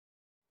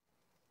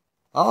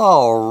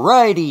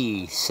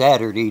Alrighty,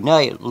 Saturday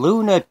Night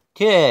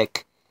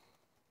Lunatic.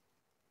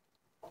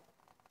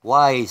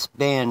 Wise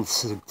band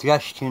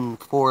suggestion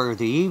for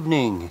the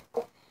evening.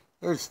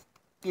 There's a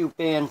few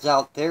bands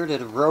out there that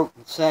have wrote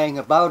and sang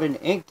about an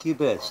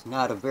incubus.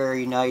 Not a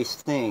very nice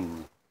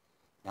thing.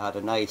 Not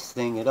a nice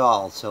thing at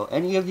all. So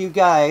any of you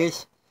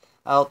guys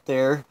out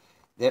there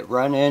that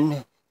run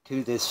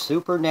into this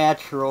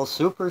supernatural,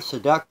 super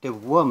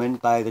seductive woman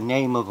by the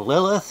name of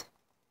Lilith,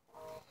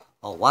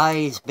 a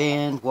wise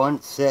band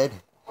once said,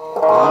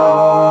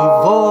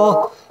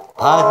 evil,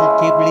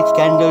 positively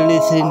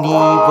scandalous and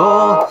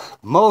evil,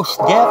 most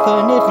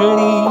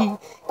definitely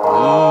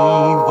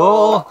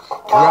evil,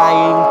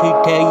 trying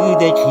to tell you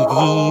that she's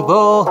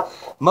evil,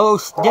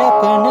 most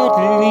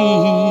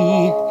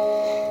definitely.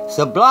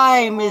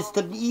 Sublime is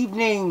the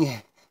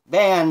evening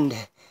band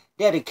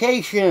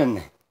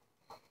dedication.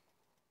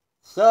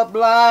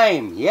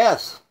 Sublime,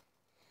 yes,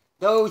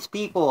 those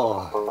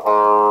people.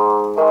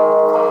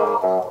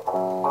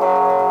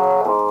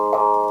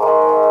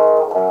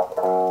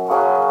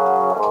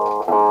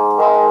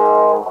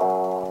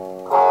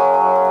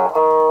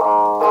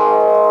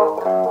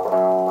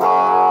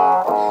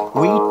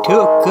 We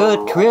took a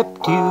trip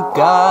to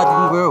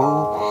Garden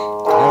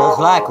Grove. Smells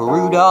like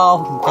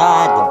Rudolph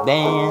inside the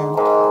band.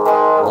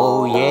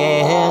 Oh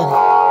yeah,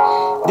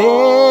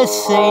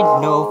 this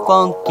ain't no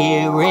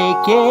funky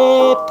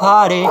reggae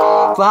party.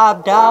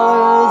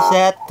 $5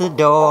 at the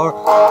door.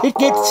 It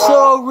gets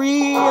so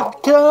real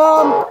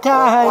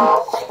sometimes.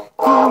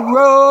 Who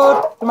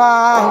wrote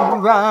my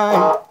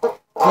rhyme?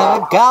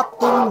 I got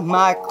the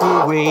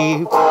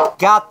microwave,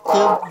 got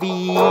the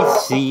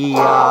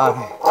VCR.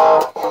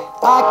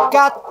 I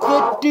got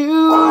the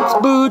dude's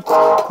boots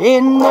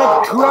in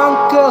the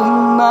trunk of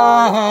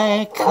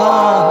my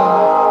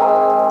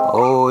car.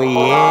 Oh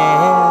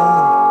yeah.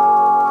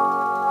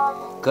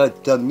 'Cause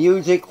the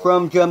music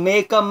from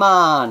Jamaica,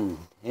 man,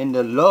 and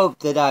the love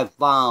that I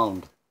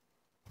found.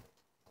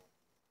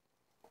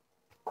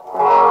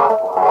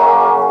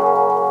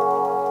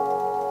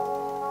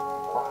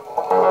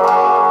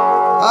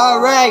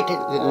 Alright,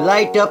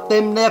 light up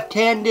them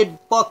left-handed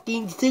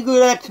fucking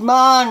cigarettes,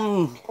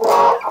 man.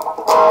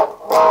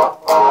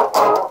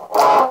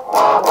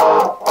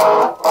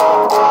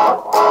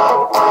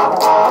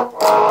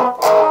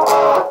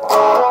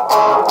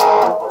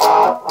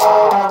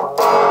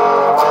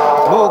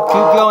 Smoke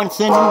 2 joints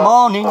in the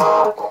morning,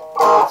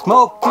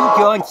 smoke 2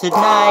 joints at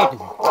night,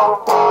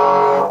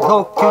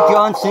 smoke 2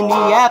 joints in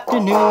the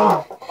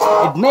afternoon,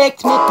 it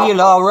makes me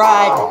feel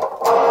alright.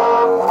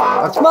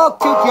 I smoke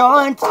 2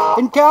 joints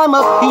in time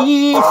of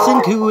peace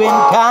and 2 in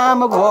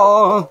time of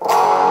war.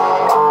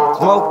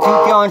 Smoke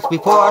 2 joints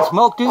before I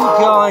smoke 2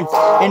 joints,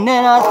 and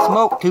then I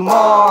smoke 2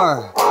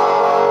 more.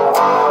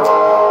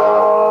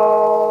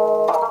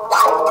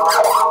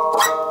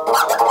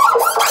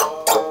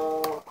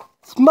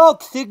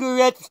 Smoke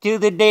cigarettes till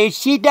the day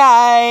she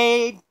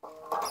died.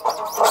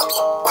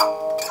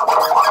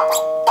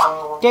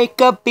 Take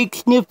a big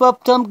sniff of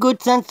some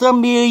good sense a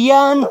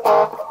million.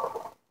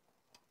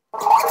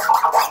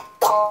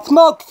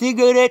 Smoke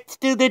cigarettes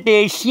till the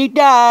day she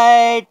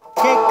died.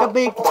 Take a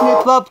big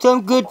sniff of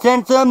some good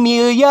sense a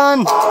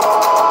million.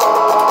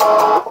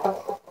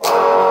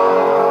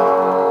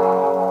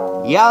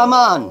 Yeah,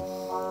 man.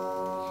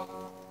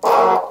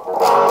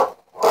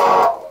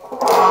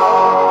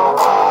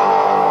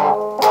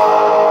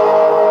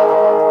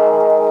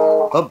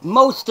 But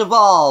most of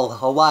all,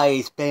 a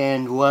wise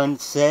band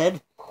once said,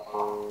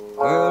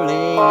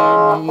 early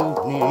in the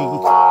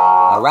evening,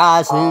 I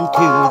rise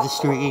into the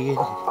street.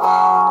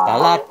 I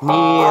light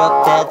me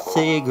up that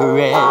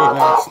cigarette, and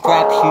I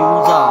strap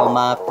shoes on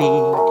my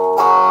feet.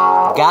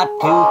 Got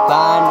to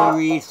find a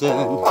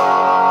reason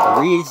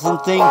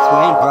things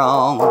went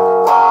wrong.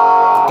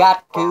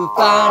 Got to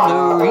find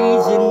a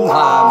reason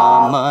why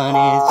my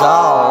money's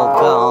all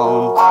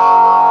gone.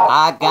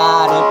 I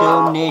got a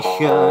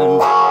donation,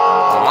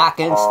 and I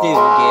can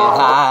still get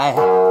high.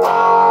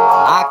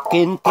 I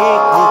can take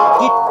this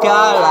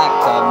guitar like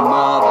a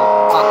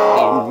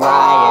motherfucking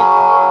riot.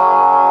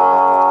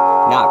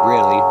 Not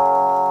really.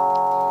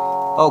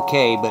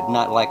 Okay, but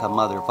not like a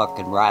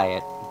motherfucking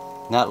riot.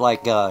 Not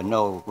like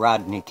no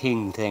Rodney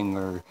King thing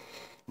or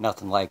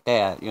nothing like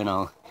that, you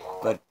know.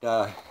 But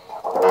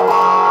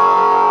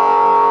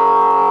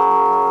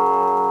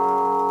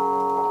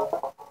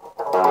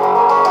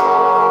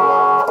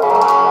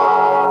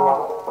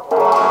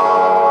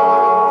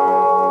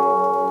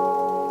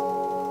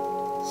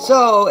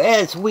so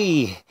as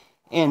we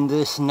end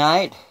this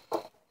night,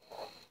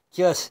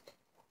 just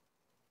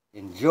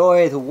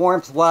enjoy the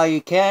warmth while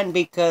you can,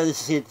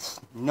 because it's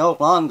no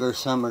longer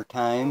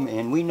summertime,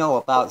 and we know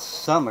about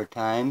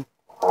summertime.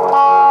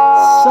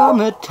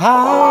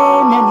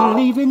 Summertime and the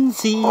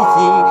leaving's easy.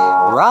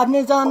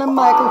 Rodney's on the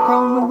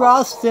microphone with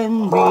Ross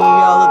and me.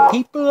 All the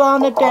people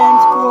on the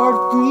dance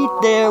floor treat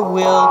their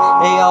will.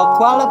 They all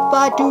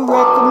qualify to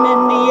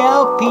recommend the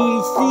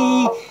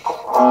LPC.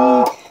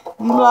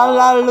 La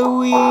la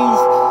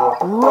Louise,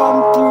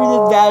 run through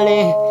the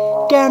valley,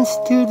 dance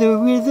to the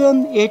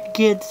rhythm, it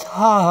gets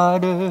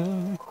harder.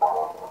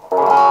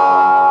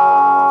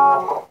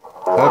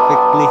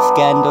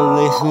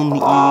 scandalous and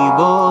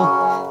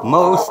evil,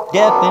 most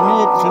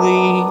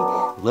definitely.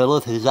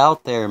 Lilith is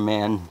out there,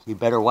 man. You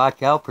better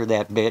watch out for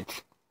that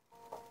bitch.